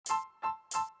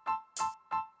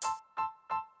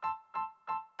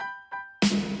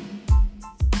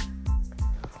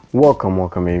Welcome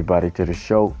everybody to the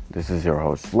show. This is your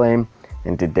host Flame,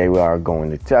 and today we are going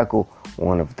to tackle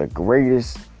one of the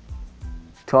greatest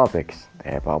topics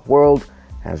the hip hop world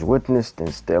has witnessed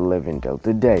and still living till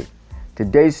today.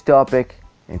 Today's topic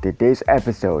and today's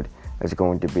episode is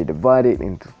going to be divided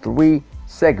into 3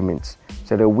 segments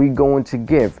so that we're going to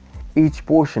give each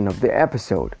portion of the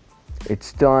episode.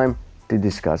 It's time to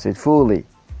discuss it fully.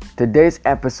 Today's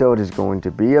episode is going to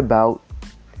be about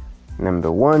number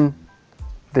 1,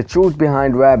 the truth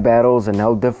behind rap battles and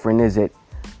how different is it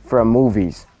from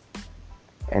movies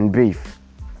and beef.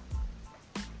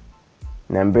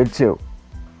 Number 2,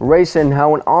 race and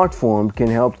how an art form can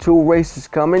help 2 races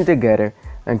coming together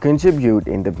and contribute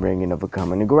in the bringing of a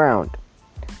common ground.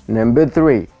 Number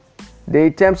 3, the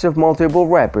attempts of multiple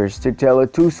rappers to tell a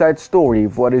 2-side story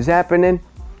of what is happening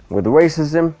with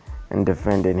racism and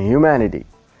defending humanity.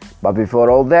 But before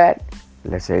all that,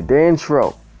 let's hit the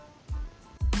intro.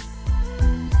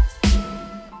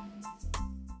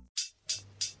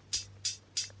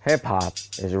 Hip-hop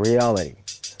is reality.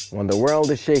 When the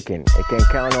world is shaking, it can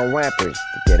count on rappers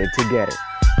to get it together.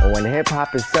 And when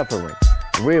hip-hop is suffering,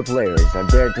 real players are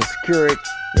there to secure it,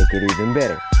 make it even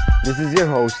better. This is your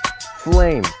host,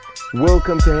 Flame.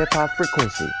 Welcome to Hip-Hop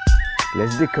Frequency.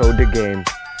 Let's decode the game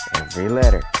every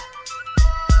letter.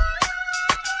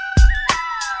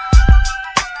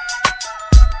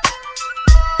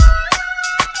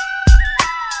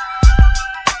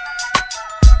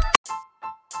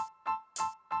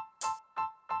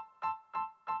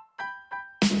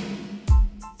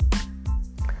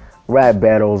 Rap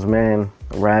battles, man.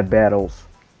 Rap battles.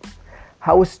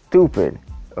 How stupid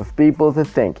of people to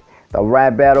think that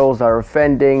rap battles are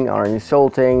offending, are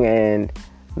insulting, and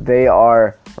they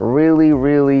are really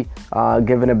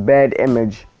giving a bad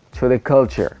image to the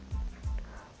culture.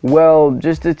 Well,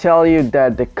 just to tell you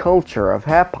that the culture of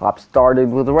hip hop started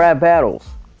with rap battles.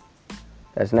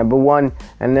 That's number 1.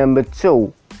 And number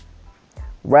 2,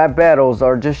 rap battles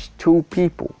are just 2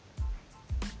 people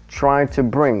trying to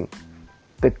bring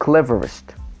the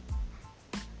cleverest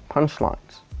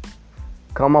punchlines,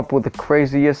 come up with the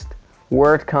craziest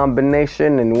word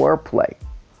combination and wordplay.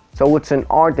 So it's an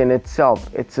art in itself.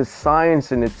 It's a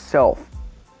science in itself.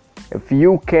 If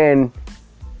you can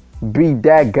beat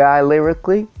that guy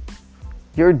lyrically,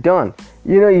 you're done.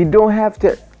 You don't have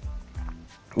to,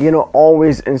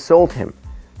 always insult him.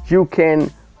 You can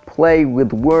play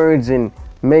with words and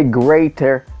make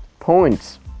greater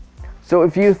points. So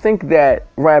if you think that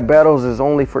rap battles is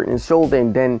only for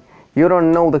insulting, then you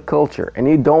don't know the culture and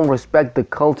you don't respect the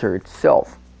culture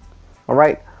itself.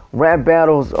 Alright? Rap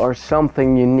battles are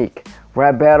something unique.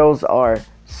 Rap battles are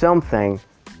something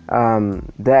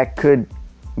that could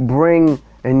bring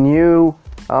a new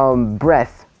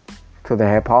breath to the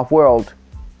hip hop world.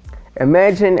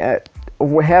 Imagine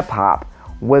hip hop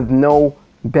with no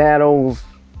battles,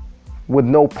 with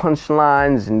no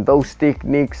punchlines and those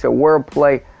techniques of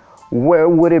wordplay. Where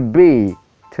would it be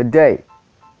today?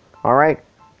 Alright?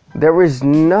 There is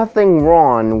nothing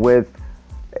wrong with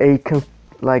a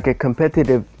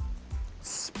competitive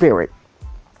spirit.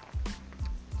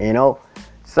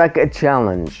 It's like a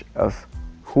challenge of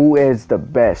who is the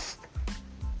best.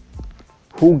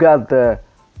 Who got the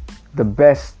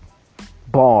best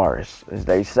bars, as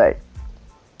they say.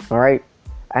 Alright?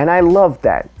 And I love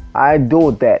that. I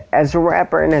adore that. As a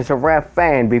rapper and as a rap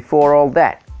fan before all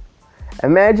that.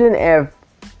 Imagine if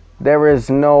there is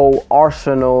no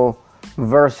Arsenal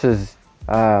versus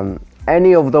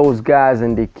any of those guys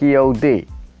in the KOD.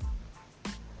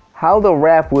 How the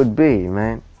rap would be,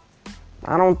 man.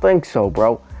 I don't think so,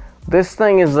 bro. This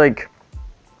thing is like,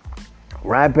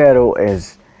 rap battle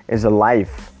is a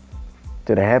life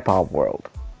to the hip hop world.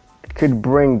 It could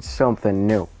bring something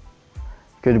new.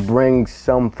 It could bring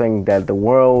something that the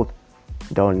world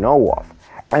don't know of.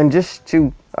 And just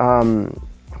to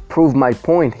prove my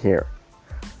point here,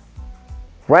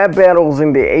 rap battles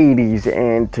in the 80s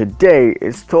and today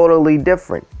is totally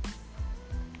different.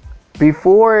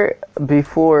 Before let's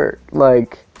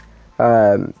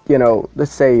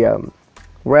say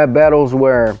rap battles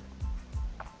were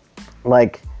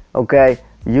like, okay,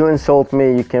 you insult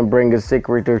me, you can bring a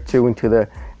secret or 2 into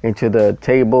the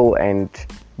table and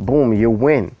boom, you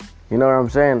win. You know what I'm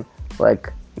saying?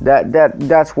 Like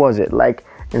that was it. Like,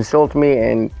 insult me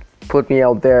and put me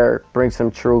out there, bring some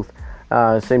truth,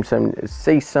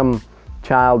 say some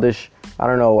childish,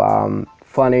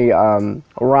 funny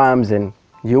rhymes, and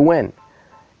you win.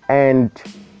 And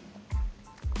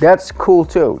that's cool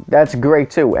too. That's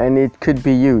great too, and it could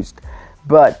be used.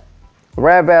 But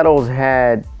rap battles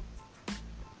had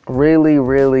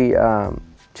really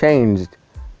changed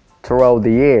throughout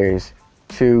the years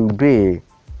to be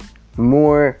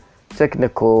more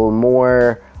technical,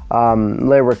 more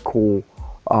lyrical,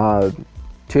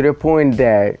 to the point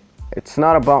that it's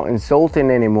not about insulting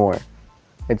anymore.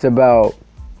 It's about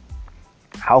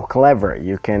how clever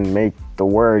you can make the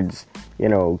words,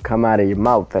 come out of your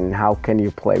mouth, and how can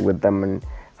you play with them, and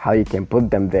how you can put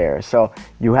them there. So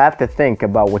you have to think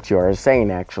about what you are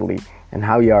saying actually, and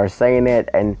how you are saying it,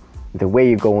 and the way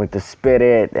you're going to spit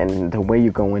it, and the way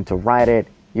you're going to write it.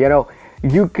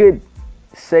 You could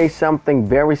say something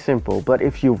very simple, but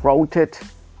if you wrote it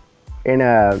in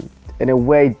a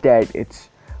way that it's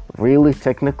really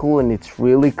technical and it's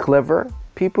really clever,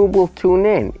 people will tune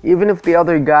in. Even if the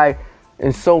other guy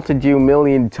insulted you a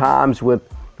million times with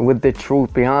the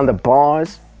truth behind the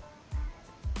bars,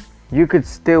 you could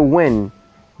still win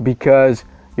because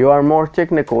you are more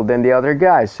technical than the other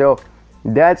guy. So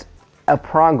that's a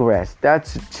progress,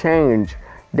 that's a change,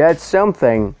 that's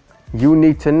something you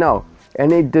need to know,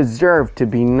 and it deserves to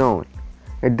be known.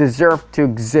 It deserves to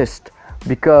exist,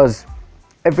 because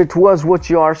if it was what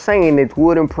you are saying, it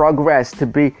wouldn't progress to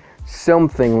be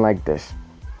something like this.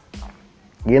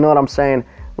 You know what I'm saying?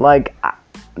 Like,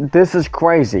 this is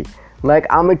crazy. Like,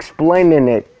 I'm explaining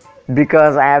it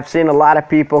because I have seen a lot of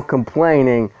people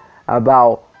complaining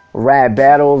about rap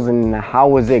battles and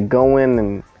how is it going,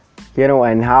 and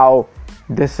and how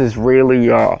this is really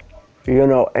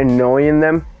annoying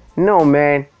them. No,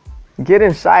 man, get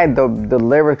inside the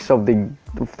lyrics of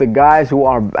the guys who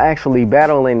are actually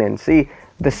battling, and see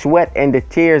the sweat and the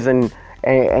tears, and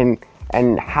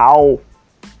how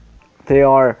they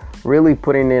are really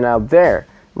putting it out there.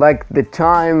 Like, the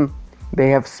time they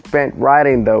have spent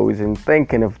writing those and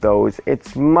thinking of those,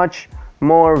 it's much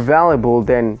more valuable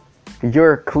than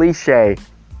your cliche,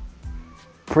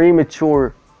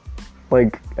 premature,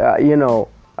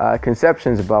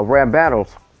 conceptions about rap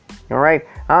battles. All right,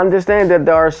 I understand that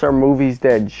there are some movies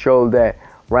that show that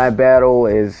rap battle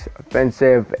is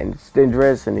offensive and it's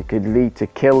dangerous and it could lead to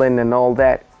killing and all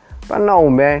that, but no,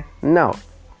 man, no.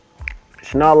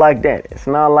 It's not like that. It's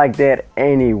not like that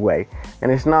anyway.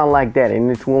 And it's not like that. And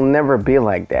it will never be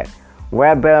like that.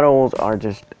 Rap battles are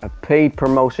just a paid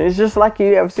promotion. It's just like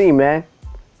UFC, man.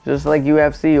 Just like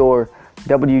UFC or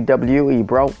WWE,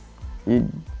 bro.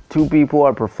 Two people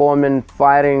are performing,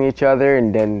 fighting each other,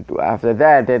 and then after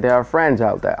that, they are friends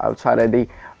out there, outside of the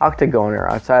octagon or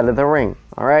outside of the ring.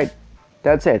 All right?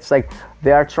 That's it. It's like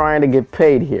they are trying to get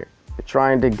paid here. They're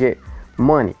trying to get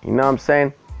money. You know what I'm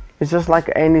saying? It's just like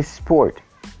any sport,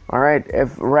 all right?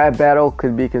 If rap battle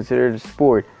could be considered a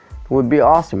sport, it would be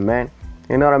awesome, man.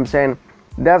 You know what I'm saying?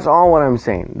 That's all what I'm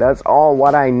saying. That's all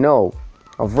what I know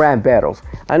of rap battles.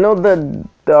 I know that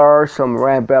there are some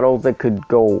rap battles that could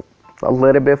go a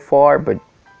little bit far, but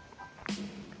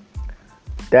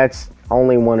that's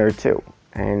only one or two.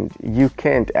 And you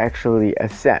can't actually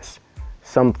assess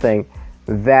something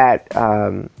that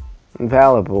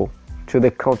valuable to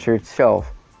the culture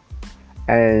itself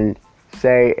and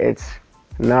say it's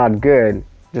not good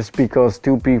just because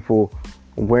two people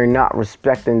were not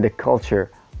respecting the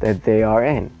culture that they are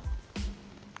in.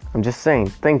 I'm just saying,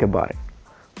 think about it.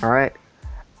 All right.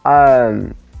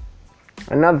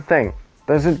 Another thing,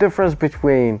 there's a difference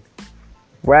between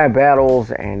rap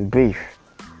battles and beef.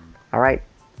 All right.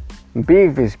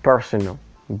 Beef is personal.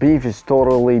 Beef is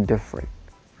totally different.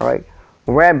 All right.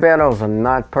 Rap battles are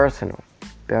not personal.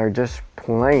 They are just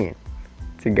playing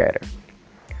together.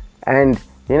 And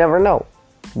you never know.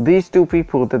 These two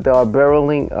people that are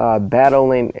battling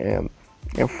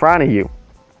in front of you,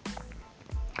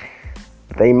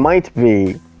 they might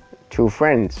be true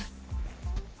friends.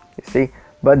 You see?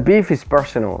 But beef is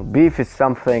personal. Beef is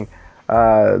something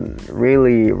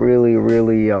really, really,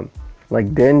 really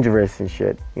like dangerous and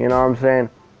shit. You know what I'm saying?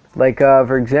 Like,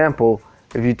 for example,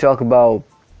 if you talk about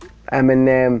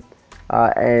Eminem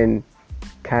and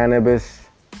Cannabis,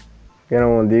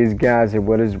 these guys, and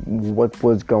what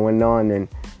was going on, and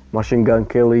Machine Gun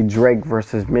Kelly, Drake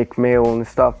versus Meek Mill and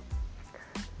stuff.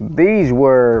 These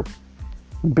were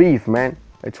beef, man.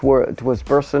 It was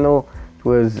personal.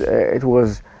 It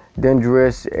was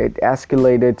dangerous. It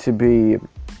escalated to be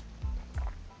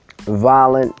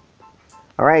violent.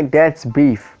 All right, that's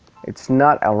beef. It's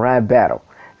not a rap battle.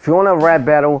 If you want a rap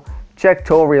battle, check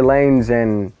Tory Lanez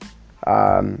and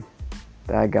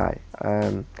that guy,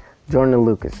 Jordan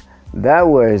Lucas. That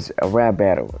was a rap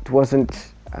battle. It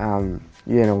wasn't,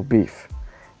 beef.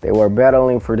 They were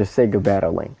battling for the sake of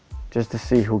battling, just to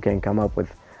see who can come up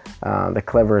with the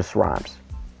cleverest rhymes.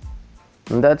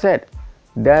 And that's it.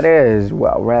 That is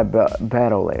what rap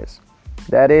battle is.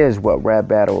 That is what rap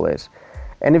battle is.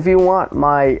 And if you want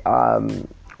my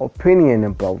opinion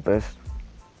about this,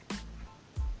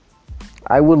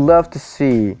 I would love to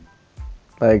see,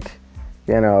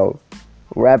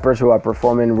 rappers who are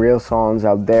performing real songs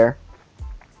out there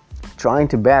trying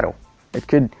to battle. It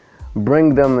could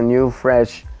bring them a new,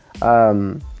 fresh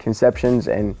conceptions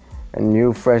and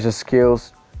new, fresh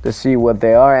skills to see what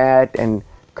they are at, and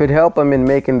could help them in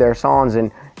making their songs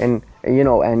and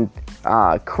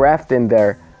crafting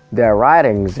their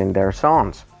writings and their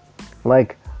songs.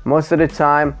 Like most of the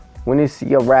time, when you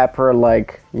see a rapper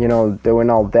like doing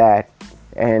all that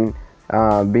and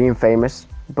being famous,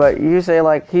 but you say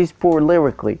like he's poor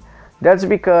lyrically, that's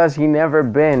because he never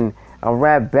been a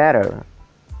rap battler.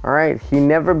 All right, he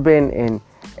never been in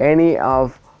any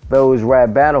of those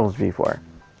rap battles before.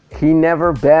 He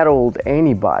never battled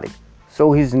anybody,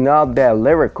 so he's not that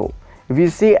lyrical. If you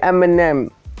see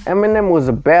Eminem was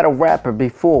a battle rapper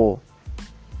before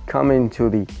coming to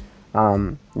the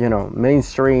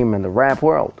mainstream and the rap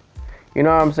world. You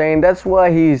know what I'm saying? That's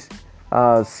why he's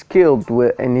skilled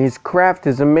with, and his craft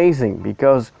is amazing,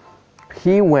 because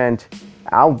he went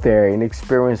out there and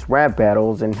experienced rap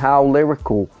battles and how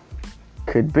lyrical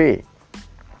could be.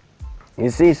 You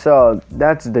see, so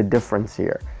that's the difference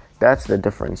here. That's the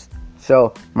difference.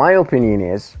 So my opinion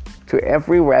is, to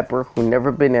every rapper who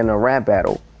never been in a rap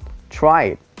battle, try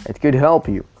it. It could help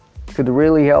you. It could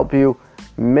really help you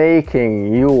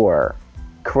making your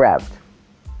craft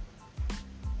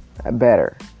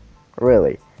better.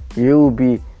 Really, you'll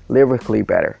be lyrically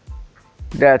better.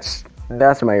 That's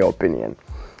my opinion.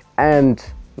 And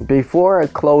before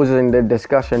closing the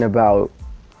discussion about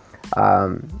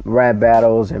rap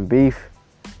battles and beef,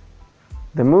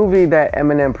 the movie that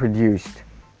Eminem produced,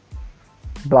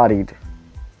 Bodied,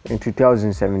 in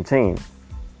 2017,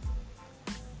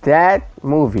 that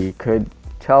movie could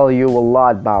tell you a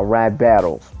lot about rap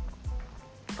battles.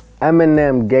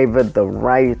 Eminem gave it the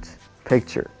right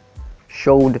picture,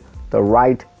 showed the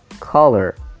right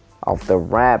color of the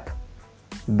rap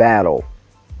battle.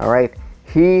 Alright?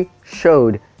 He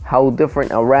showed how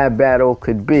different a rap battle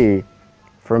could be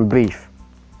from beef.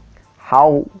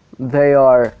 How they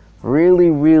are really,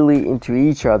 really into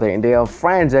each other, and they are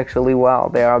friends actually while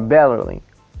they are battling.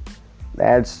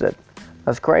 That's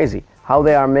crazy. How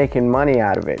they are making money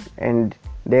out of it, and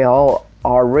they all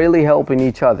are really helping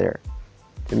each other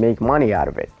to make money out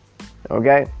of it.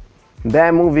 Okay?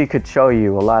 That movie could show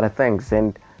you a lot of things.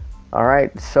 And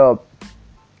alright, so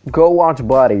go watch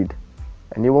Bodied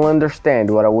and you will understand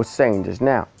what I was saying just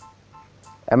now.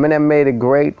 Eminem made a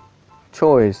great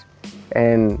choice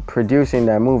in producing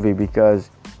that movie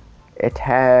because it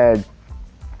had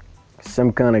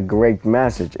some kind of great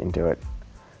message into it.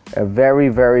 A very,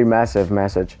 very massive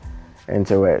message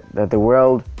into it that the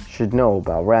world should know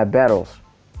about rap battles.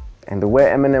 And the way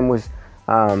Eminem was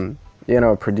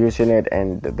producing it,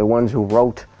 and the ones who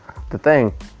wrote the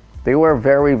thing, they were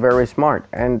very, very smart.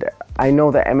 And I know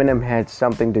that Eminem had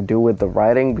something to do with the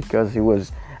writing, because he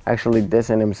was actually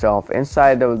dissing himself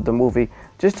inside the movie,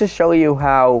 just to show you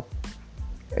how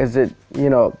is it,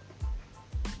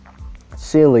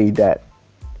 silly that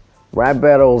rap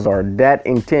battles are that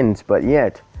intense, but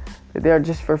yet they're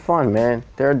just for fun, man.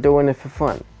 They're doing it for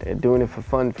fun. They're doing it for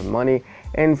fun, for money,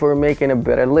 and for making a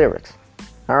better lyrics.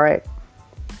 Alright?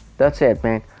 That's it,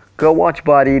 man. Go watch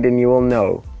Bodied and you will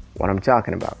know what I'm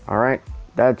talking about. Alright?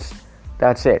 That's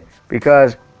it.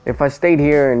 Because if I stayed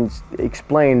here and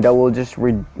explained, I will just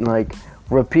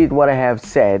repeat what I have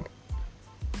said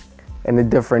in a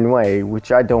different way,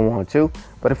 which I don't want to.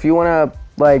 But if you want to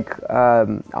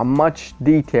a much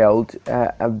detailed,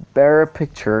 a better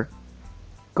picture,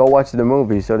 go watch the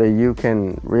movie so that you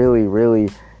can really, really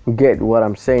get what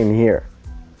I'm saying here.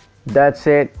 That's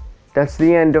it. That's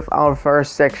the end of our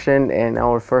first section and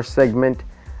our first segment.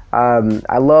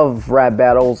 I love rap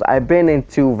battles. I've been in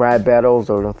 2 rap battles,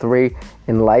 or 3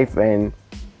 in life, and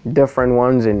different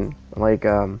ones in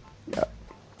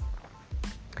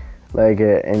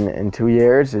in 2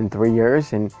 years, in 3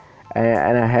 years, and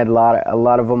I had a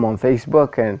lot of them on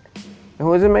Facebook, and it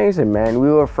was amazing, man.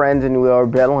 We were friends and we were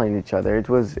battling each other. It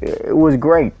was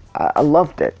great. I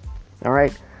loved it. All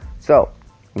right. So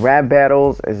rap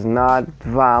battles is not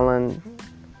violent.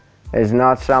 It's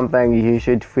not something you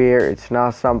should fear. It's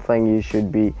not something you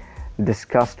should be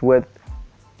disgusted with.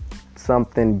 It's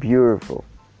something beautiful.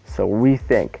 So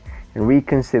rethink and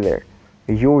reconsider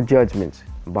your judgments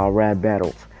about rap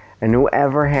battles. And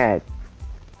whoever had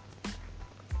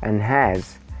and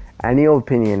has any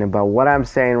opinion about what I'm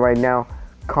saying right now,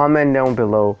 comment down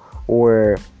below,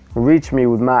 or reach me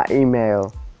with my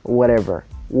email, whatever,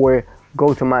 or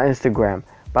go to my Instagram.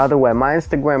 By the way, my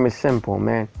Instagram is simple,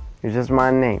 man. It's just my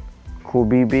name,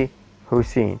 Kubibi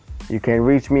Hussein. You can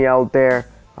reach me out there,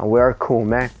 and we are cool,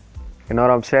 man. You know what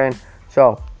I'm saying?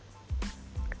 So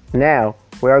now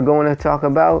we are going to talk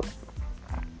about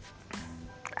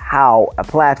how a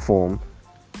platform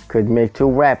could make two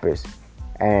rappers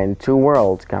and two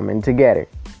worlds coming together.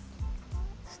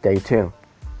 Stay tuned.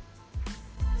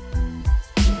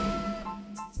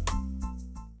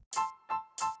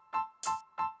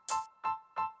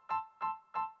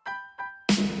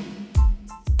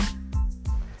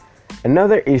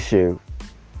 Another issue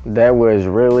that was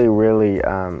really,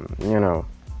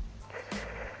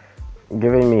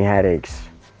 giving me headaches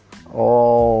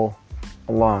all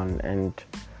along, and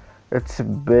it's a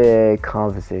big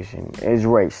conversation, is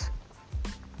race.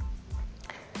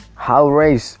 How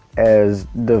race is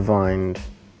divided,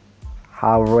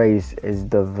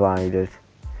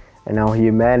 and how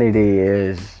humanity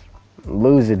is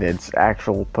losing its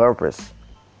actual purpose.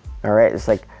 Alright, it's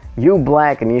like, you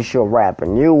black and you should rap,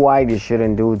 and you white, you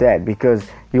shouldn't do that because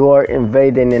you are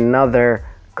invading another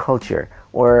culture.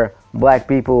 Or black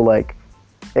people, like,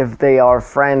 if they are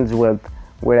friends with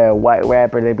a white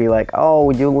rapper, they'd be like,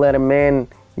 oh, you let him in,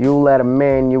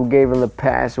 you gave him the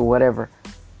pass or whatever.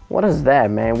 What is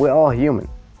that, man? We're all human.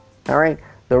 Alright?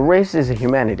 The race is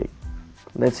humanity.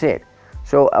 That's it.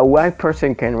 So a white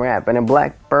person can rap and a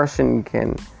black person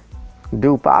can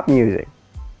do pop music.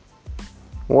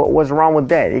 What's wrong with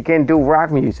that? He can't do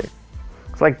rock music.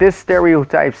 It's like this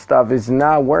stereotype stuff is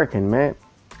not working, man.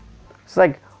 It's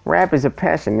like rap is a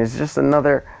passion. It's just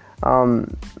another,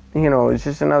 it's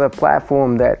just another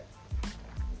platform that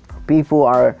people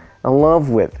are in love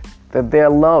with, that they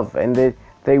love and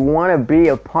they want to be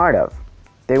a part of.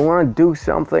 They want to do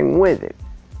something with it.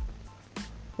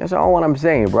 That's all what I'm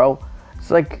saying, bro.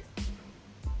 It's like,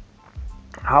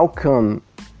 how come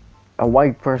a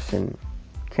white person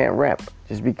can't rap?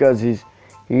 Just because his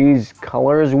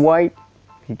color is white,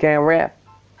 he can't rap,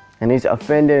 and he's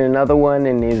offended another one,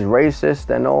 and he's racist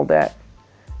and all that?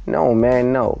 No,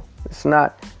 man, no. It's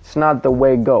not the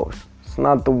way it goes. It's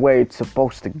not the way it's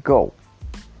supposed to go.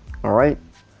 All right?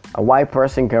 A white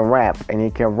person can rap, and he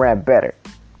can rap better.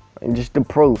 And just the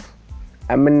proof,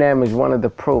 Eminem is one of the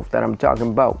proof that I'm talking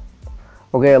about.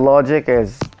 Okay, Logic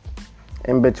is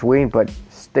in between, but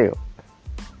still,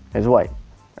 is white.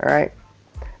 All right?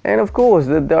 And of course,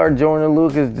 there are Joyner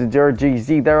Lucas, there are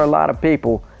Jay-Z, there are a lot of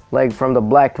people like from the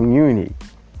black community.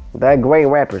 They're great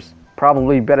rappers,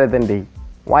 probably better than the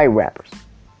white rappers.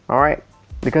 All right,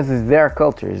 because it's their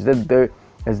culture. Is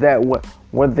that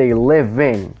what they live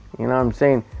in? You know what I'm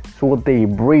saying? It's what they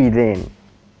breathe in,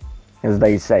 as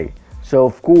they say. So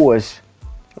of course,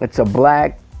 it's a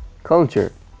black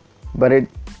culture, but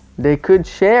they could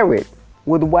share it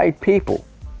with white people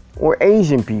or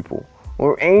Asian people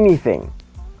or anything.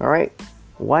 All right,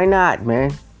 why not,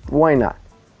 man? Why not?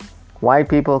 White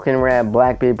people can rap,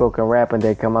 black people can rap, and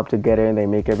they come up together and they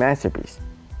make a masterpiece.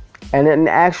 And an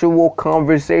actual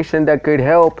conversation that could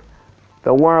help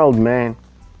the world, man.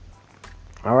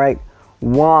 All right,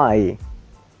 why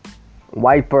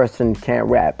white person can't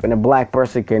rap and a black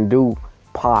person can do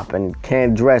pop and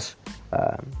can't dress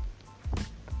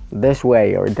this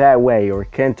way or that way, or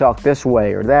can't talk this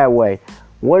way or that way?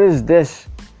 What is this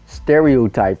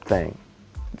stereotype thing?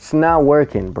 It's not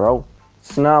working, bro.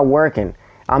 It's not working.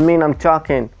 I mean, I'm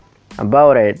talking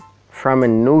about it from a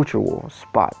neutral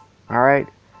spot, all right?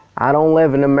 I don't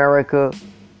live in America.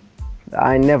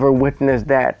 I never witnessed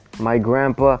that. My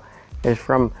grandpa is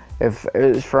from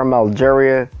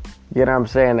Algeria. You know what I'm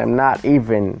saying? I'm not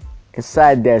even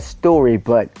inside that story,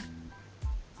 but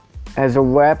as a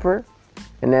rapper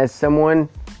and as someone,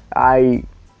 I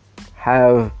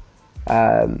have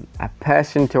a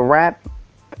passion to rap,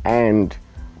 and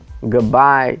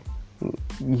goodbye,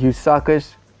 you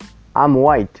suckers. I'm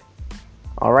white.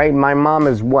 All right, my mom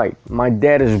is white. My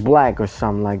dad is black or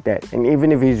something like that. And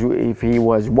even if he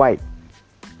was white,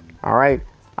 all right,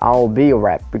 I'll be a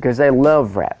rap because I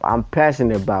love rap. I'm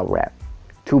passionate about rap.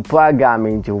 Tupac got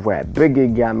me into rap.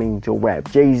 Biggie got me into rap.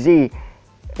 Jay-Z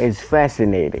is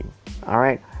fascinating. All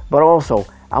right, but also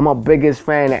I'm a biggest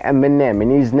fan of Eminem,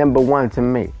 and he's number one to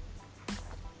me.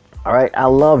 All right, I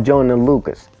love Joyner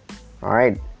Lucas. All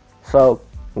right, so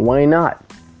why not?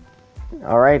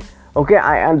 All right. Okay,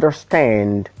 I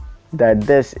understand that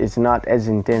this is not as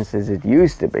intense as it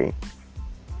used to be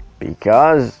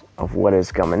because of what is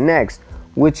coming next,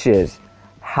 which is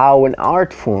how an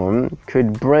art form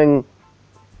could bring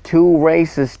two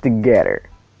races together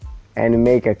and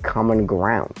make a common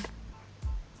ground.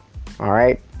 All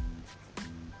right?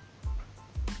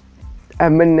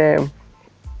 Eminem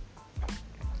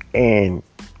and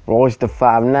Royce da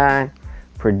 5'9"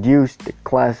 produced the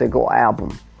classical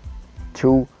album,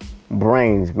 Two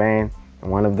Brains, man.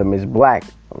 One of them is black,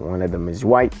 one of them is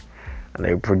white, and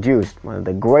they produced one of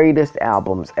the greatest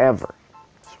albums ever.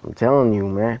 So I'm telling you,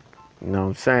 man. You know what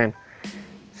I'm saying?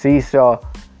 Seesaw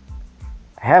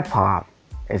hip hop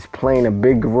is playing a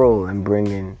big role in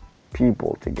bringing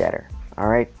people together. All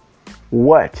right,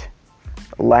 what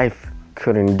life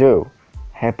couldn't do,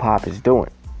 hip hop is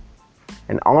doing.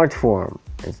 An art form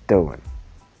is doing.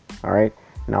 All right,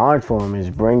 an art form is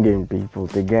bringing people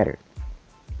together.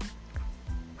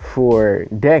 For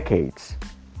decades,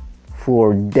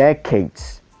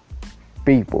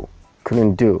 people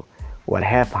couldn't do what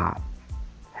hip hop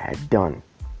had done.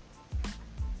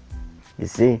 You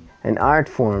see, an art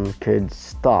form could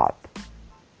stop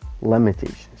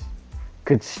limitations,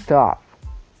 could stop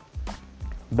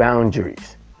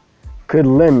boundaries, could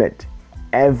limit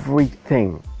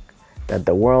everything that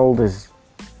the world is,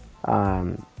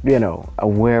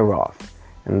 aware of,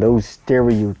 and those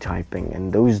stereotyping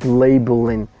and those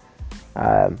labeling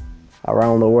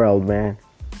around the world, man.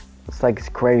 It's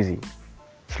crazy.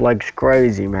 It's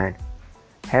crazy, man.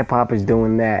 Hip hop is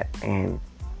doing that, and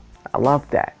I love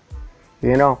that.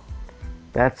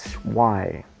 That's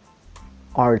why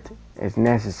art is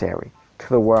necessary to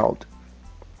the world.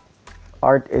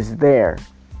 Art is there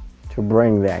to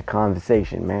bring that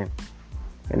conversation, man.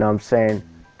 You know what I'm saying?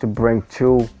 To bring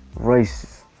two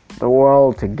races, the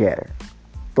world together.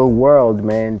 The world,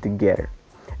 man, together.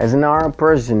 As an art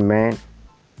person, man,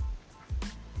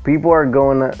 people are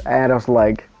going at us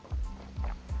like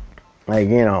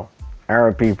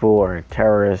Arab people are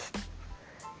terrorists.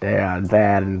 They are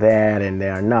that, and they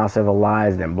are not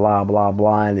civilized, and blah, blah,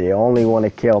 blah, and they only want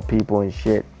to kill people and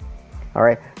shit. All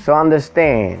right? So I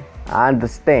understand.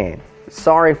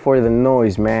 Sorry for the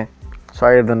noise, man.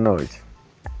 Sorry for the noise.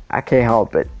 I can't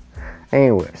help it.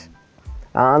 Anyways,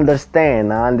 I understand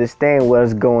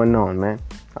what's going on, man.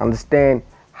 I understand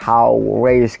how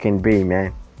race can be,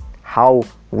 man. How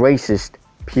racist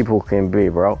people can be,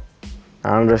 bro.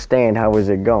 I understand how is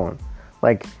it going.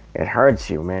 Like, it hurts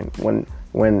you, man.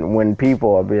 When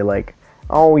people will be like,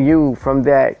 oh, you from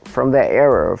that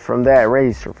era, or from that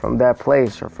race, or from that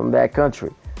place, or from that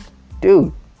country.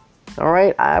 Dude, all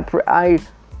right? I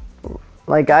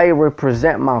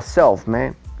represent myself,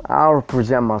 man. I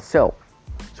represent myself.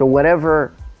 So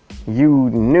whatever you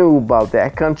knew about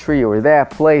that country or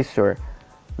that place or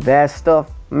that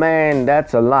stuff, man,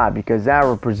 that's a lie, because I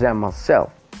represent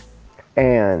myself.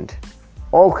 And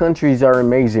all countries are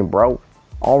amazing, bro.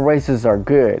 All races are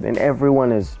good, and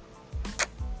everyone is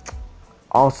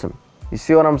awesome. You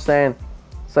see what I'm saying?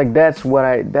 It's like that's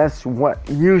what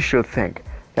you should think.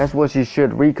 That's what you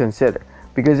should reconsider.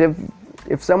 Because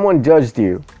if someone judged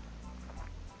you,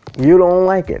 you don't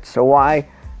like it. So why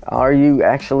are you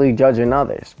actually judging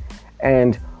others?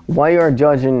 And why you are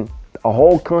judging a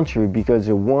whole country because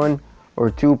of one or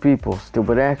two people's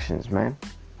stupid actions, man?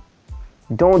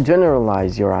 Don't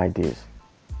generalize your ideas.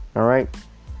 All right?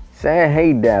 Say I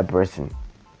hate that person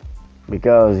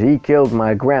because he killed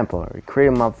my grandpa or he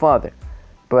killed my father.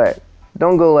 But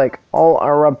don't go like all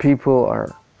Arab people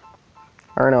are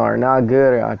not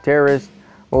good, or are terrorists,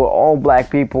 or all black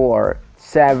people are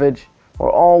savage,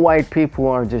 or all white people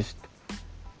are just,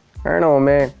 I don't know,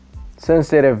 man,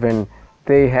 sensitive, and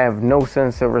they have no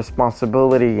sense of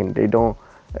responsibility, and they don't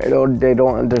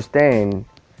understand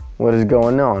what is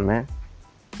going on, man.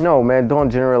 No, man,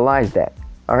 don't generalize that.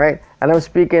 All right, and I'm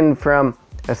speaking from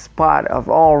a spot of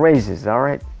all races. All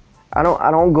right, I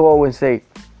don't go and say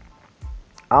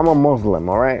I'm a Muslim.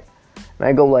 All right, and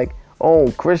I go like, oh,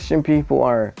 Christian people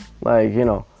are like,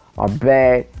 are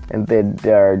bad, and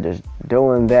they're just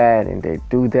doing that and they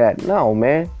do that. No,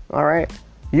 man. All right,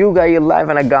 you got your life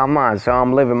and I got mine, so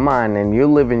I'm living mine and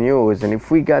you living yours. And if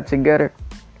we got together,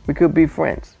 we could be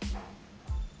friends.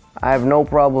 I have no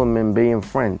problem in being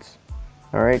friends.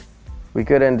 All right. We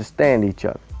could understand each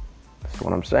other. That's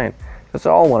what I'm saying. That's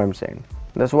all what I'm saying.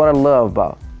 That's what I love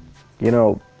about,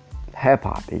 hip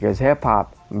hop, because hip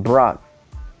hop brought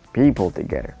people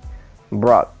together,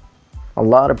 brought a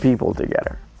lot of people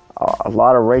together, a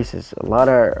lot of races, a lot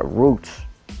of roots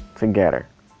together,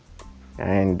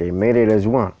 and they made it as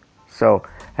one. So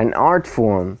an art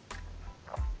form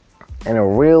and a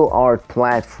real art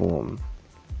platform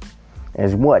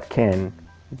is what can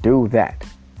do that.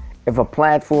 If a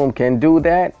platform can do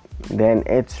that, then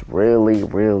it's really,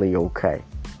 really okay.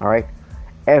 All right?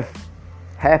 If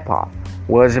hip hop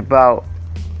was about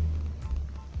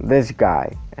this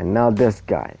guy and not this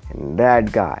guy and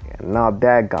not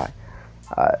that guy,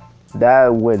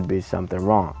 that would be something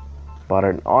wrong. But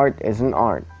an art is an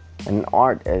art. An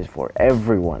art is for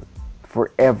everyone,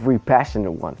 for every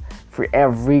passionate one, for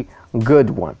every good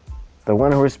one. The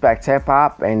one who respects hip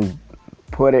hop and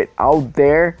put it out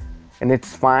there in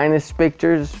its finest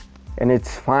pictures, in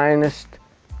its finest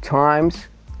times,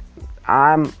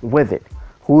 I'm with it.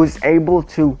 Who is able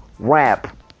to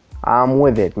rap, I'm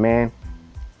with it, man.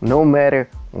 no matter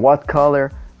what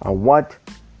color or what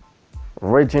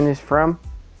region is from,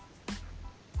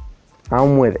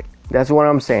 I'm with it. That's what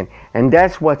I'm saying. And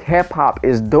that's what hip hop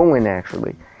is doing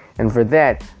actually. And for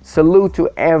that, salute to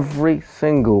every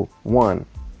single one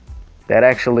that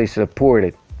actually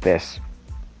supported this.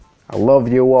 I love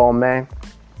you all, man.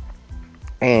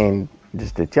 And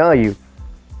just to tell you,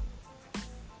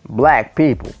 black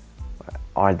people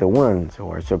are the ones who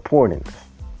are supporting this.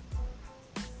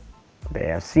 They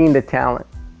have seen the talent.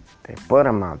 They put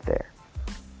them out there.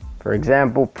 For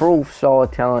example, Proof saw a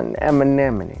talent in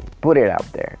Eminem and he put it out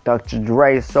there. Dr.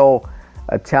 Dre saw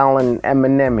a talent in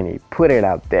Eminem and he put it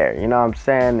out there. You know what I'm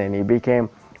saying? And he became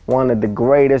one of the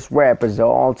greatest rappers of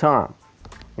all time.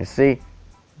 You see,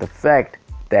 the fact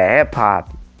that hip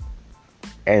hop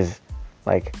is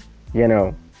like, you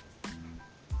know,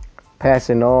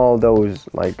 passing all those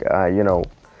like,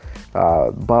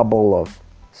 bubble of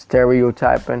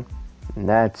stereotyping, and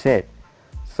that's it.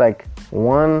 It's like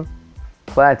one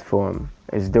platform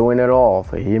is doing it all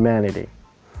for humanity.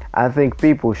 I think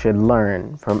people should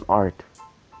learn from art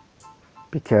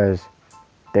because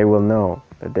they will know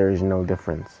that there is no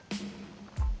difference.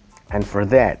 And for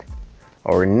that,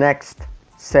 our next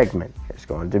segment is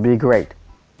going to be great.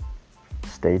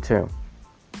 Stay tuned.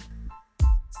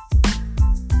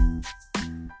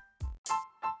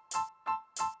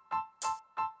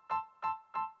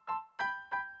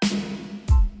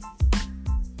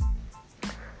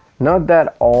 Not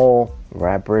that all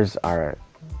rappers are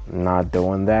not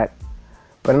doing that,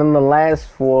 but in the last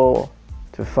 4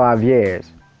 to 5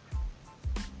 years,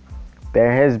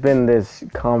 there has been this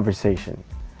conversation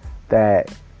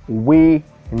that we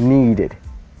needed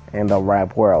in the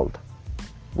rap world.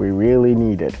 We really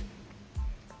needed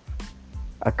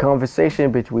a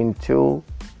conversation between two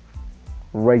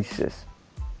races,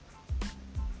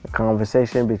 a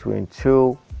conversation between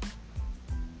two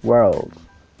worlds,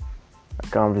 a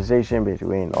conversation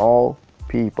between all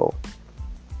people,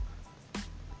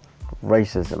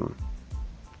 racism,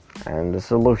 and the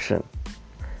solution.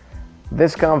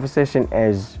 This conversation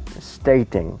is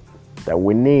stating that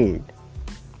we need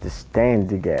to stand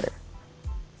together.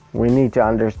 We need to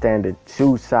understand the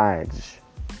two sides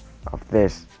of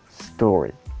this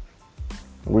story.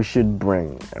 We should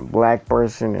bring a black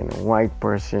person and a white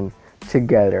person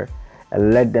together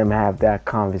and let them have that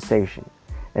conversation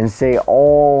and say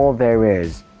all there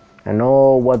is and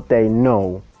all what they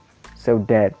know so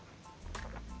that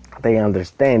they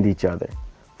understand each other,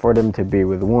 for them to be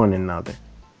with one another.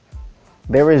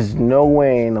 There is no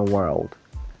way in the world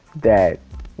that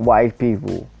white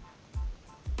people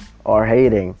are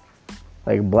hating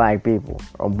like black people,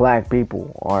 or black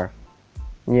people are,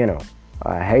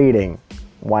 hating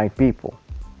white people.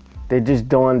 They just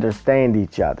don't understand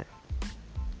each other.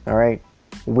 All right?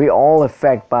 We all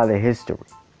affected by the history.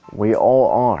 We all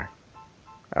are.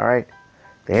 All right?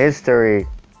 The history,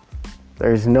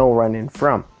 there's no running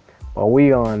from. But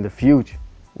we are in the future.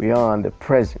 We are in the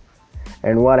present.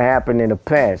 And what happened in the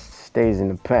past stays in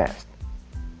the past.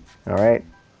 All right?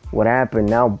 What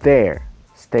happened out there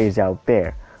stays out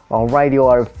there. All right, you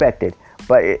are affected.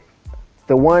 But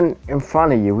the one in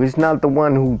front of you is not the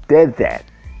one who did that.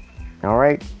 All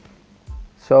right?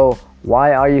 So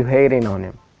why are you hating on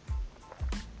him?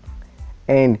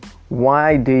 And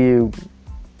why do you,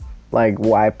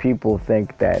 why people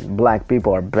think that black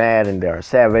people are bad and they're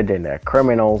savage and they're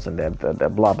criminals and they're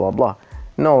blah, blah, blah.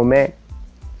 No, man.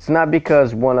 It's not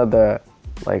because one of the,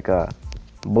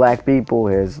 black people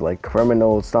is,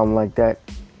 criminal, something like that,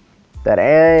 that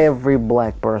every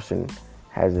black person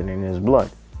has it in his blood.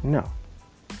 No.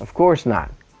 Of course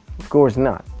not. Of course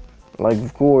not.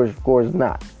 Of course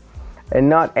not. And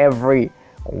not every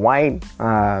white,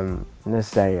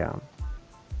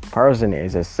 person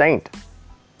is a saint.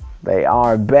 They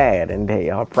are bad, and they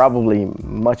are probably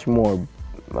much more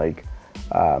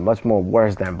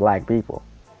worse than black people.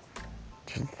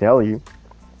 Just to tell you.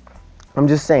 I'm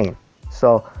just saying.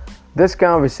 So this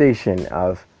conversation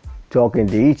of talking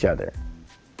to each other,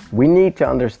 we need to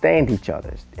understand each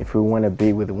other if we want to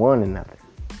be with one another.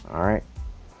 All right?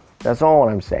 That's all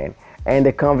I'm saying. And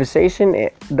the conversation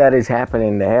that is happening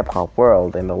in the hip hop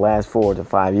world in the last 4 to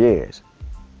 5 years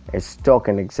is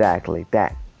talking exactly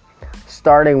that.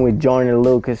 Starting with Joyner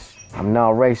Lucas, I'm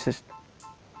Not Racist.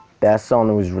 That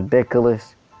song was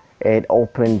ridiculous. It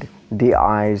opened the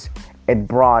eyes. It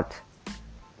brought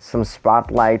some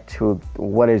spotlight to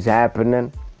what is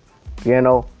happening.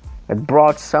 It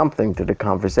brought something to the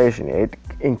conversation. It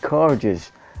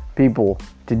encourages people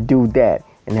to do that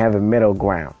and have a middle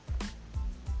ground.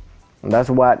 And that's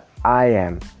what I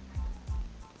am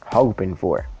hoping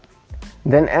for.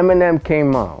 Then Eminem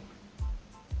came out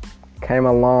came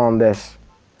along this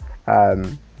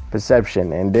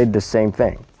perception and did the same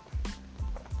thing.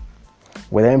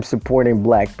 With him supporting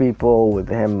black people, with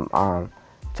him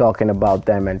talking about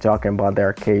them and talking about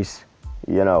their case,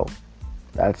 you know,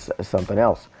 that's something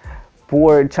else.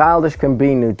 For Childish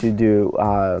Gambino to do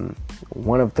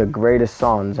one of the greatest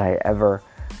songs I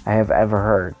have ever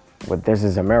heard with "This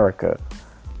Is America,"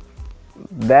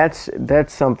 that's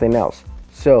something else.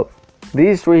 So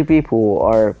these three people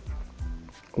are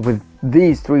with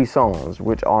these three songs,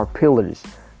 which are pillars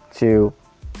to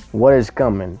what is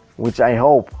coming, which I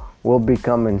hope will be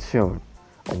coming soon.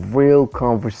 A real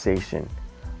conversation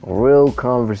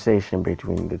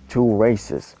between the two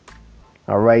races.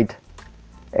 All right,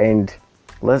 and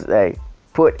let's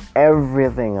put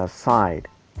everything aside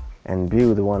and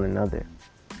build one another.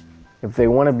 If they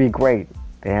want to be great,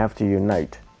 they have to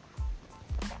unite.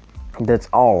 That's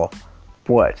all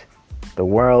what the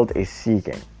world is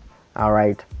seeking. All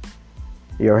right,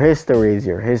 your history is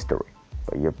your history,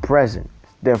 but your present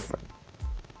is different.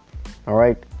 All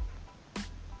right,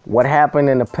 what happened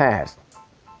in the past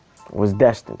was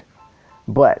destined,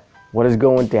 but what is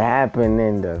going to happen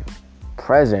in the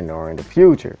present or in the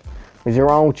future is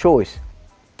your own choice.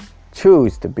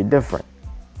 Choose to be different.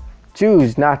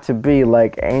 Choose not to be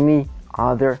like any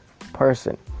other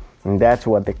person. And that's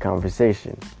what the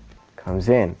conversation comes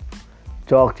in.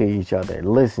 Talk to each other,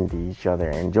 listen to each other.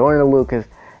 And Joyner Lucas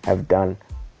have done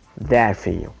that for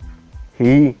you.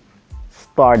 He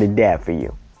started that for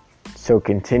you. So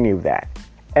continue that.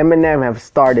 Eminem have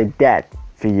started that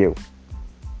for you.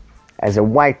 As a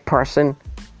white person,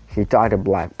 he talked to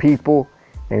black people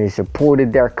and he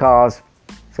supported their cause.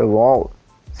 So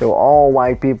all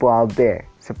white people out there,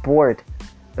 support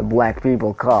the black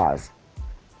people cause.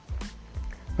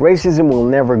 Racism will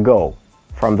never go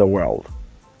from the world.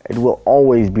 It will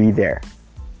always be there.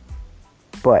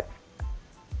 But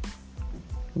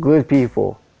good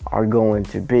people are going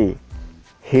to be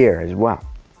here as well,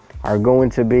 are going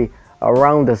to be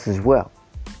around us as well.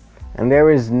 And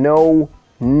there is no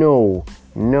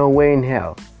way in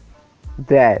hell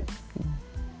that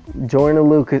Joyner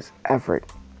Lucas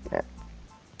effort,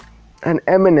 an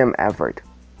Eminem effort,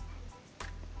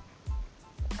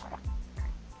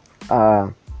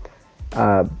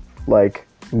 like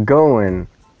going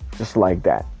just like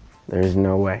that. There's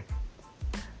no way.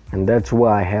 And that's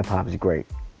why hip hop is great.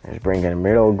 It's bringing a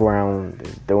middle ground,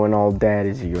 it's doing all that,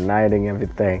 it's uniting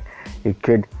everything. It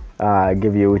could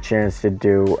give you a chance to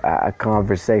do a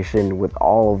conversation with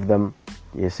all of them.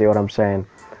 You see what I'm saying?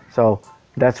 So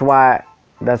that's why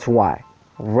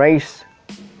race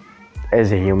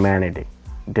is a humanity.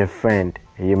 Defend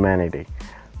humanity.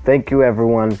 Thank you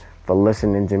everyone for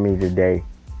listening to me today.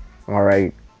 All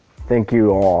right. Thank you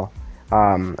all.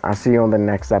 I'll see you on the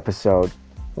next episode.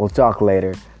 We'll talk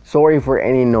later. Sorry for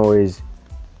any noise.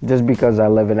 Just because I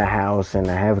live in a house and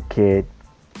I have a kid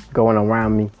going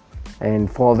around me, and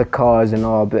for all the cars and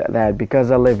all that,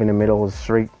 because I live in the middle of the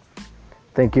street.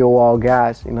 Thank you all,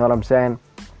 guys. You know what I'm saying?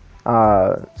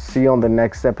 See you on the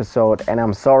next episode, and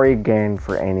I'm sorry again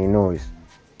for any noise.